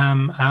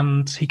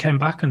 and he came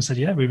back and said,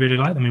 yeah, we really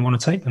like them. We want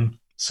to take them.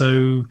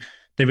 So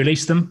they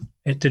released them.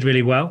 It did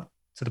really well,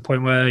 to the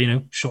point where,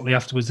 shortly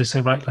afterwards they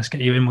said, right, let's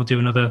get you in. We'll do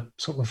another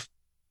sort of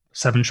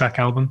 7-track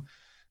album.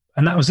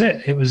 And that was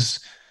it. It was,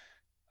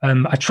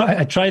 I tried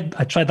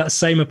that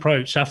same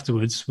approach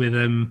afterwards with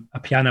a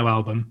piano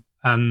album,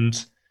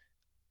 and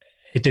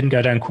it didn't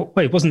go down.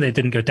 Well, it wasn't that it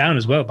didn't go down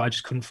as well, but I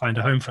just couldn't find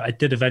a home for it. I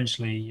did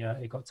eventually.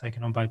 It got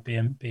taken on by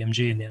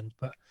BMG in the end.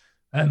 But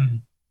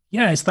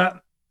it's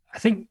that. I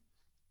think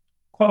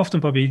quite often,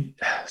 Bobby,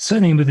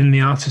 certainly within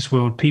the artist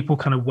world, people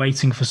kind of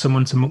waiting for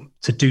someone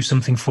to do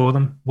something for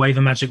them. Wave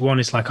a magic wand.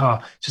 It's like,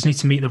 just need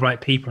to meet the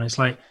right people. And it's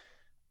like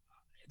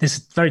this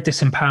very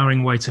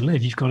disempowering way to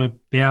live. You've got to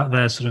be out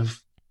there sort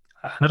of,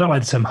 and I don't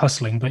like the term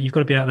hustling, but you've got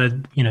to be out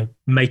there,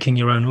 making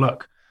your own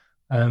luck.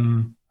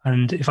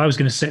 And if I was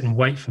going to sit and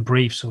wait for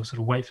briefs or sort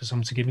of wait for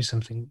someone to give me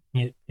something,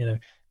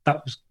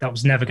 that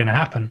was never going to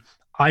happen.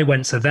 I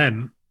went to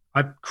them.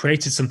 I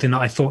created something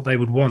that I thought they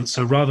would want.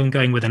 So rather than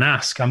going with an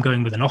ask, I'm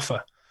going with an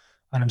offer,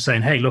 and I'm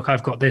saying, "Hey, look,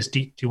 I've got this. Do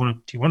you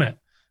want it?"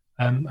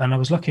 And I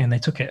was lucky, and they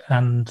took it.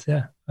 And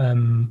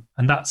and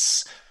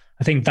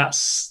I think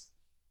that's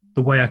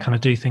the way I kind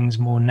of do things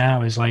more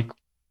now. Is like,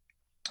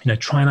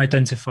 try and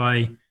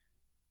identify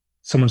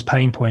someone's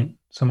pain point.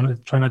 Try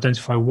and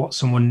identify what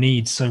someone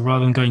needs. So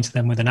rather than going to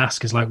them with an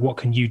ask, is like, what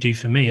can you do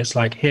for me? It's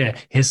like,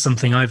 here's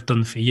something I've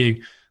done for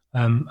you.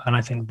 And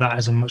I think that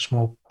is a much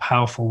more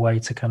powerful way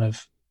to kind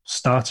of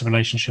start a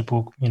relationship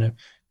or,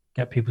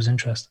 get people's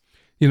interest.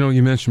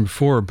 You mentioned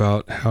before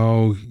about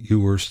how you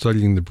were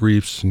studying the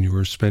briefs and you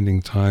were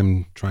spending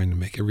time trying to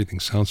make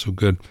everything sound so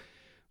good.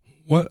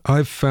 What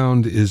I've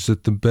found is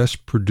that the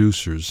best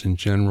producers in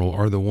general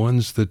are the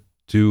ones that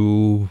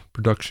do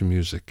production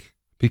music,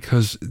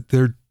 because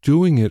they're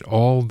doing it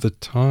all the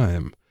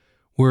time.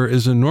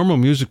 Whereas a normal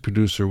music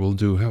producer will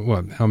do,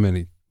 how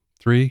many?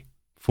 3,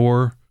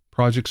 4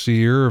 projects a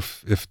year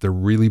if they're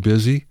really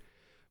busy.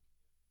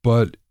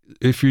 But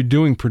if you're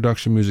doing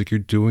production music, you're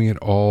doing it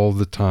all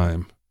the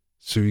time.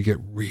 So you get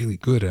really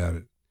good at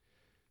it.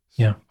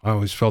 Yeah. I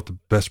always felt the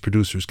best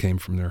producers came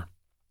from there.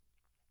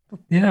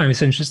 Yeah,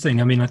 it's interesting.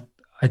 I mean,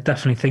 I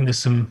definitely think there's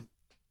some,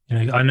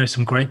 I know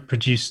some great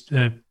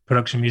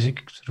production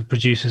music sort of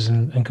producers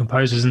and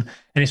composers, and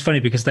it's funny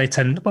because they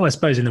tend, well, I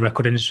suppose in the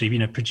record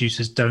industry,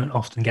 producers don't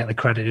often get the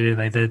credit, do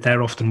they?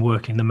 They're often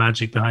working the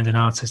magic behind an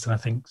artist, and I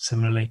think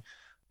similarly.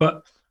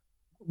 But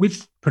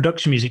with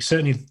production music,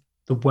 certainly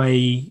the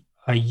way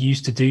I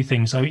used to do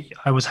things,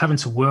 I was having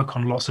to work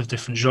on lots of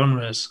different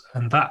genres,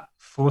 and that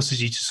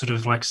forces you to sort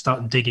of like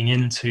start digging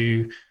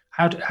into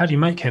how do you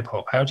make hip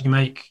hop? How do you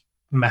make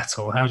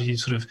metal? How do you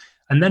sort of,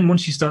 and then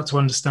once you start to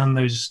understand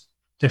those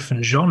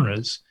different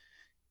genres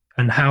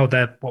and how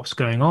what's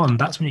going on,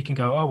 that's when you can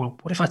go, oh, well,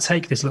 what if I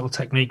take this little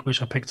technique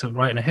which I picked up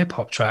right in a hip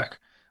hop track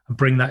and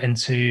bring that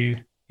into,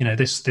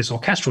 this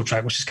orchestral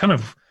track, which is kind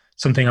of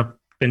something I've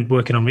been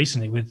working on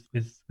recently with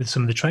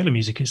some of the trailer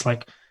music. It's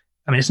like,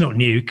 I mean, it's not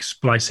new,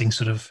 splicing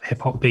sort of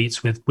hip hop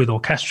beats with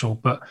orchestral,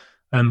 but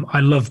I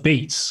love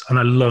beats and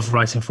I love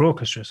writing for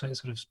orchestra. So it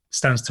sort of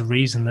stands to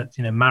reason that,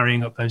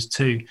 marrying up those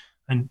two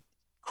and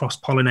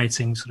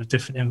cross-pollinating sort of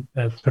different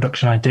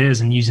production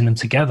ideas and using them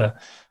together,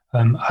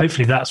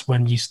 hopefully that's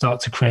when you start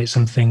to create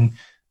something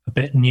a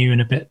bit new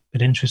and a bit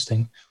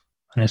interesting.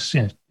 And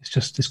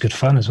it's good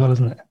fun as well,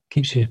 isn't it?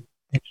 Keeps you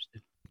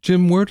interested.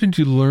 Jim, where did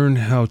you learn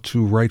how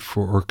to write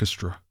for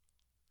orchestra?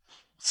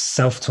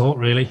 Self-taught,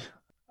 really.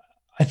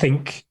 I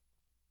think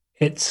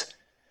it's,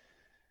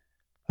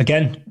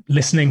 again,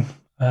 listening.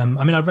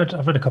 I've read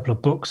a couple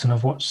of books and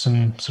I've watched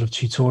some sort of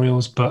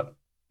tutorials, but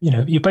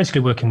you're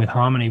basically working with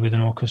harmony with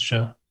an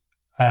orchestra.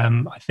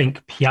 I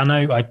think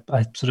piano,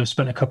 I sort of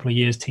spent a couple of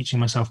years teaching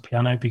myself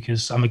piano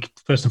because I'm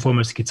first and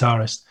foremost a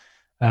guitarist,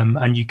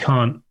 and you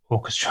can't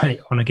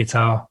orchestrate on a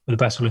guitar with the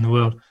best will in the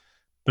world,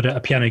 but a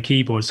piano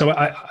keyboard. So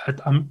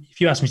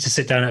if you ask me to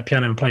sit down at a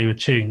piano and play you a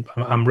tune,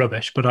 I'm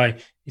rubbish, but I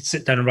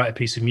sit down and write a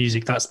piece of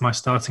music. That's my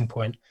starting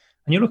point.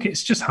 And you look,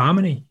 it's just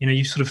harmony.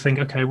 You sort of think,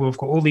 okay, well, I've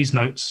got all these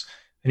notes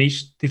and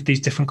these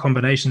different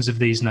combinations of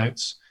these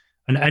notes.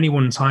 And at any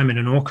one time in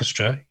an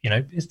orchestra,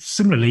 it's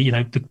similarly,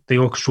 the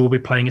orchestra will be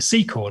playing a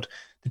C chord.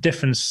 The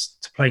difference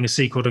to playing a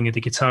C chord on the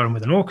guitar and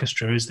with an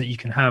orchestra is that you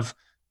can have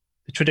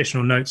the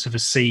traditional notes of a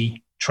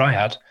C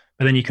triad,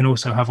 but then you can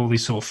also have all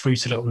these sort of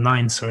fruity little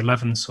ninths or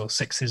 11ths or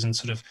sixes and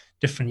sort of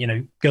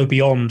different, go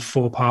beyond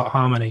 4-part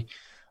harmony.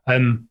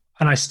 And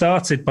I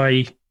started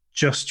by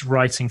just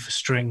writing for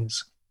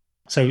strings.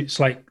 So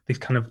it's like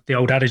the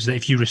old adage that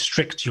if you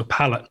restrict your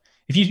palette,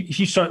 if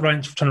you start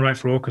trying to write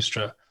for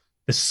orchestra,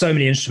 there's so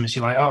many instruments,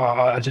 you're like, oh,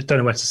 I just don't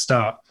know where to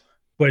start.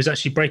 Whereas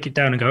actually break it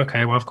down and go,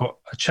 okay, well, I've got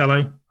a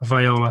cello, a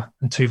viola,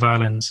 and 2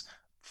 violins,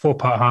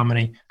 4-part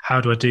harmony. How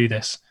do I do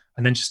this?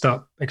 And then just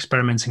start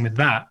experimenting with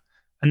that.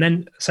 And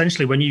then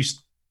essentially when you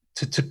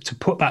to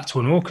put that to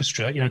an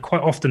orchestra,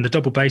 quite often the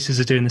double basses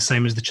are doing the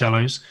same as the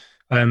cellos.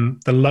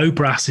 The low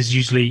brass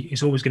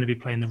is always going to be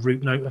playing the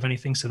root note of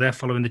anything. So they're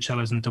following the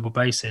cellos and the double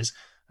basses.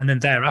 And then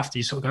thereafter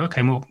you sort of go,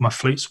 okay, well, my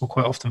flutes will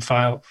quite often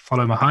follow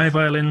my high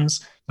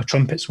violins. My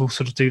trumpets will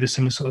sort of do the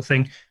similar sort of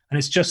thing. And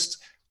it's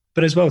just,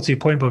 but as well, to your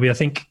point, Bobby, I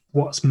think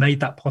what's made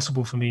that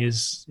possible for me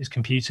is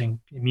computing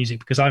music,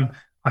 because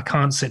I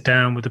can't sit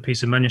down with a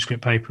piece of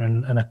manuscript paper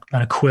and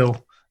a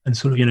quill and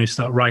sort of,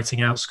 start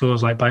writing out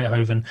scores like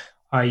Beethoven.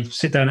 I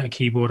sit down at a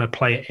keyboard, I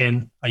play it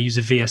in, I use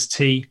a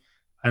VST,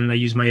 and I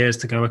use my ears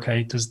to go,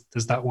 okay, does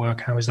that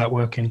work? How is that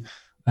working?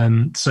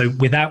 So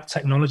without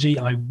technology,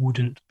 I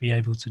wouldn't be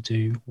able to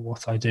do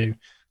what I do.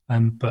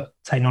 But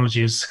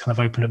technology has kind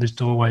of opened up this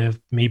doorway of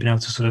me being able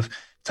to sort of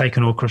take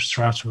an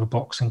orchestra out of a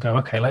box and go,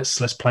 okay,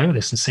 let's play with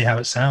this and see how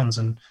it sounds.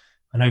 And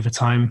over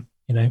time,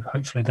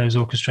 hopefully those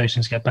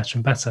orchestrations get better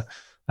and better.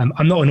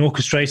 I'm not an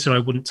orchestrator. I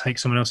wouldn't take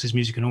someone else's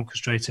music and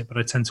orchestrate it, but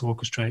I tend to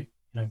orchestrate,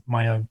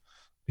 my own,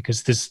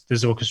 because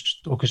there's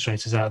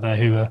orchestrators out there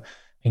who are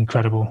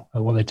incredible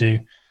at what they do.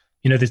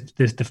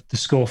 The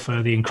score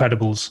for The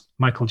Incredibles,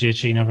 Michael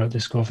Giacchino wrote the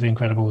score for The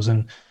Incredibles,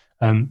 and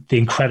the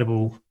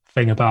incredible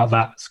thing about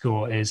that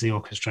score is the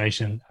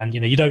orchestration. And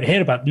you don't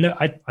hear about, no,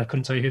 I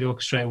couldn't tell you who the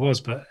orchestrator was,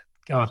 but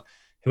God,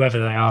 whoever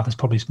they are, there's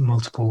probably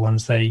multiple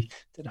ones. They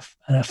did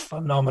a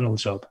phenomenal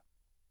job.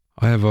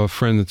 I have a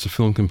friend that's a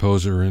film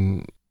composer,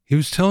 and he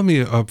was telling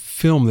me a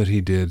film that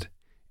he did,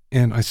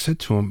 and I said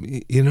to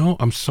him,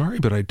 I'm sorry,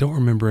 but I don't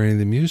remember any of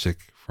the music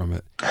from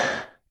it.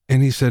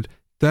 And he said,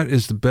 that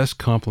is the best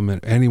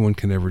compliment anyone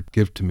can ever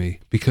give to me,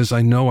 because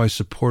I know I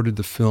supported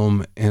the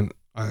film and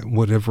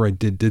whatever I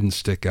did didn't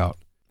stick out.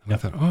 And I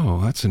thought,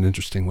 oh, that's an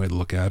interesting way to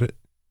look at it.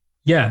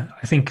 Yeah,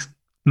 I think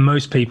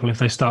most people, if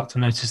they start to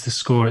notice the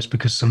score, it's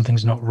because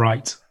something's not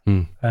right.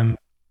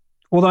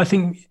 Although I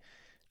think,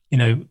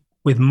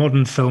 with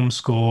modern film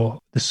score,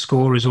 the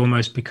score is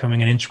almost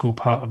becoming an integral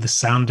part of the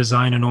sound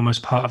design and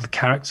almost part of the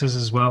characters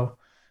as well.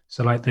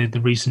 So like the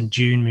recent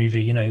Dune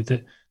movie,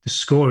 the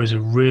score is a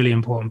really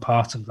important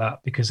part of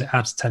that because it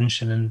adds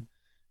tension. And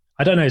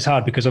I don't know, it's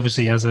hard because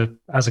obviously as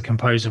a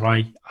composer,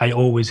 I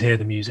always hear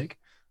the music.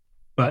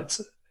 But,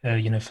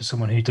 for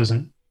someone who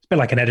doesn't, it's a bit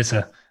like an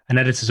editor. An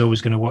editor's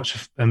always going to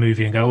watch a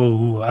movie and go,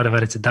 oh, I'd have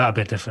edited that a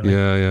bit differently.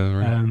 Yeah,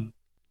 right.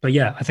 But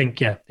yeah, I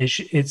think,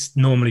 it's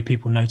normally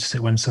people notice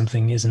it when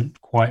something isn't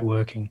quite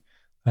working.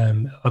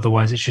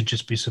 Otherwise, it should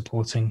just be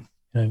supporting,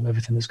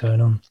 everything that's going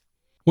on.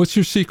 What's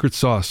your secret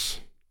sauce?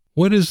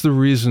 What is the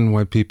reason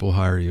why people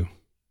hire you?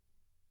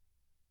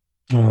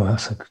 Oh,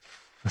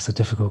 that's a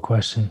difficult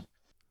question.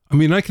 I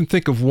mean, I can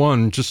think of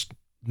one just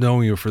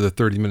knowing you for the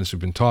 30 minutes we've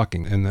been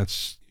talking, and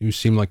that's, you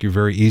seem like you're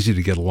very easy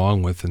to get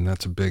along with, and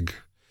that's a big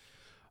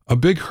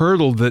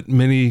hurdle that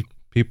many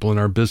people in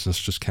our business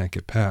just can't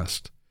get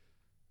past.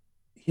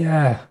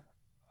 Yeah.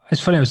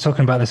 It's funny, I was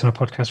talking about this on a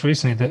podcast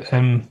recently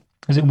that,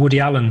 is it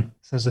Woody Allen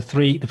says the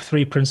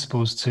three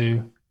principles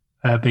to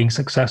being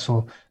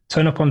successful: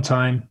 turn up on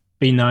time,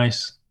 be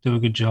nice, do a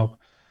good job.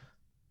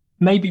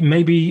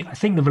 Maybe I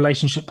think the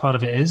relationship part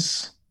of it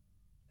is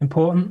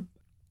important.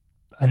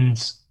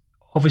 And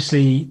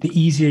obviously the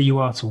easier you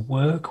are to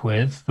work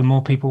with, the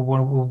more people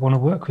will want to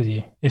work with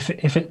you. If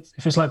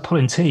it's like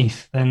pulling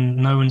teeth, then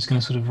no one's going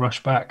to sort of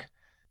rush back.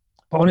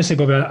 But honestly,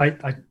 Bobby,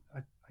 I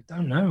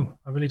don't know.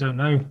 I really don't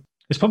know.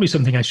 It's probably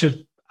something I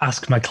should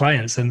ask my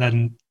clients and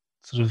then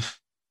sort of.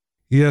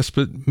 Yes,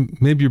 but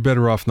maybe you're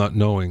better off not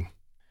knowing.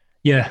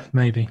 Yeah,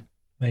 maybe.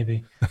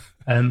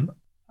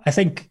 I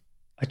think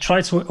I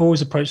try to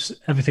always approach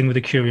everything with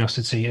a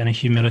curiosity and a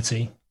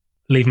humility,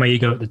 leave my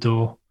ego at the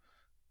door,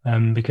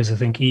 because I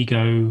think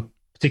ego,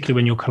 particularly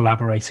when you're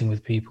collaborating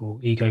with people,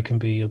 ego can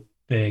be a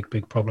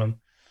big problem.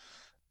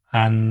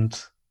 And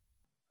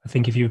I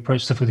think if you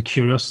approach stuff with a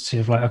curiosity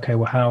of like, okay,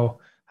 well, how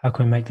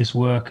can we make this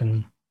work?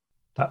 And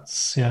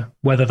that's,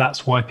 whether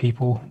that's why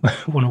people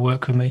want to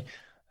work with me,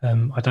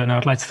 I don't know.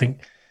 I'd like to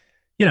think,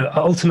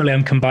 ultimately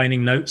I'm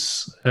combining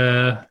notes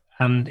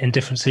and in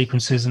different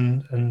sequences,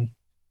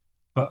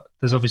 but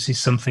there's obviously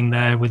something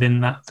there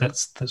within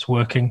that's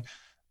working.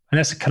 And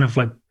that's kind of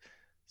like, I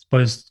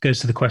suppose, goes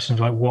to the question of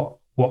like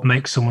what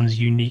makes someone's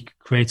unique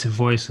creative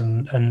voice,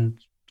 and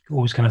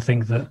always kind of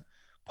think that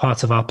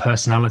part of our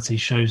personality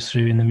shows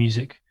through in the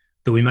music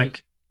that we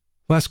make.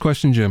 Last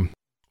question, Jim.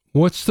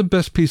 What's the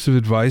best piece of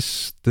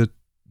advice that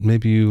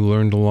maybe you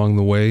learned along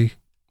the way,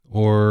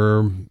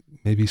 or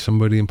maybe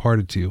somebody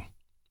imparted to you?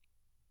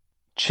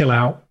 Chill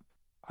out.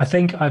 I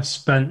think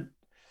it's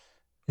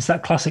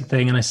that classic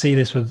thing, and I see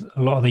this with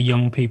a lot of the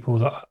young people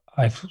that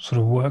I've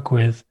sort of work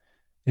with,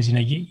 is,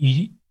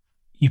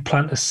 you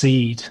plant a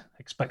seed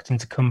expecting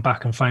to come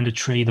back and find a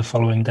tree the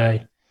following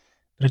day.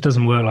 But it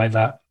doesn't work like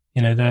that.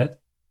 That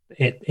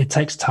it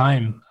takes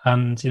time,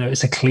 and,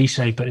 it's a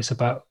cliche, but it's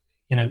about,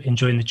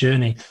 enjoying the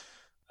journey.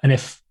 And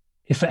if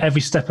at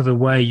every step of the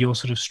way you're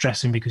sort of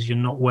stressing because you're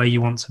not where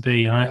you want to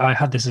be, and I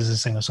had this as a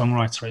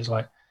singer-songwriter, it's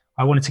like,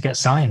 I wanted to get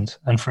signed.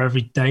 And for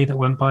every day that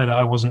went by that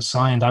I wasn't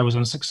signed, I was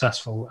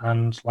unsuccessful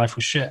and life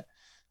was shit.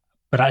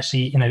 But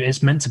actually,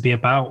 it's meant to be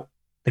about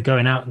the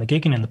going out and the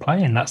gigging and the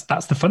playing. That's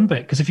the fun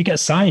bit. Because if you get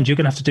signed, you're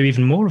going to have to do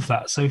even more of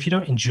that. So if you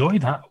don't enjoy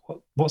that,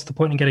 what's the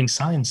point in getting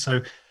signed?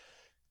 So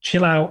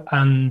chill out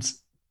and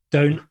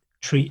don't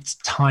treat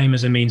time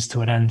as a means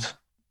to an end.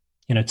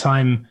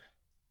 Time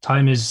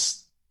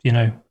is,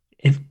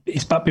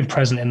 it's about being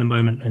present in the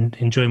moment and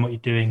enjoying what you're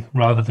doing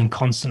rather than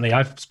constantly.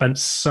 I've spent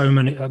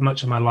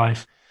much of my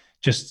life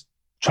just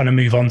trying to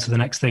move on to the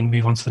next thing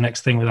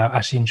without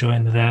actually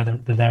enjoying the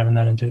there and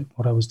then and do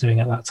what I was doing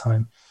at that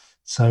time.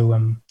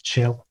 So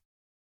chill.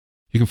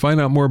 You can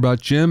find out more about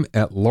Jim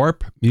at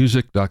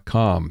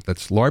larpmusic.com.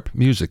 That's LARP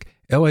Music,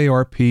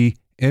 LARPMUSIC,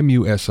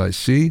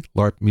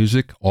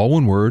 larpmusic, all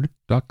one word,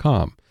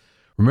 .com.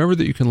 Remember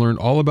that you can learn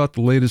all about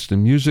the latest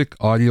in music,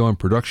 audio, and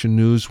production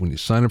news when you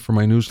sign up for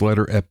my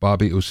newsletter at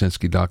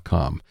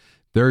BobbyOwsinski.com.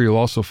 There you'll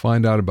also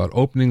find out about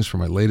openings for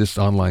my latest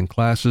online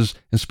classes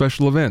and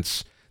special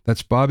events.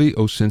 That's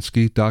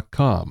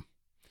BobbyOwsinski.com.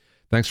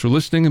 Thanks for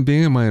listening and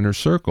being in my inner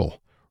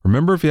circle.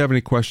 Remember, if you have any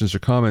questions or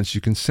comments,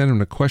 you can send them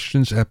to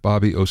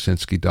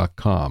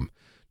questions@BobbyOwsinski.com.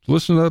 To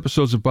listen to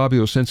episodes of Bobby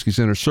Owsinski's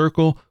Inner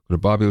Circle, go to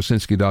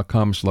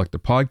BobbyOwsinski.com and select the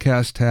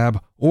podcast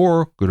tab,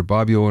 or go to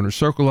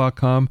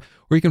BobbyOInnerCircle.com,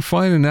 where you can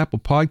find an Apple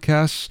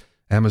Podcasts,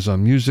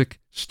 Amazon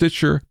Music,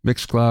 Stitcher,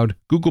 Mixcloud,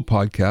 Google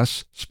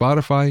Podcasts,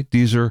 Spotify,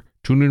 Deezer,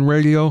 TuneIn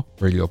Radio,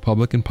 Radio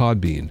Public, and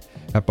Podbean.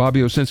 At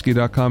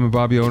BobbyOwsinski.com and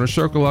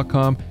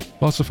BobbyOInnerCircle.com, you'll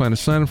also find a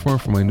sign-up form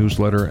for my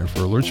newsletter and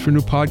for alerts for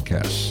new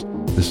podcasts.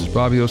 This is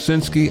Bobby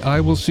Owsinski.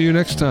 I will see you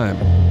next time.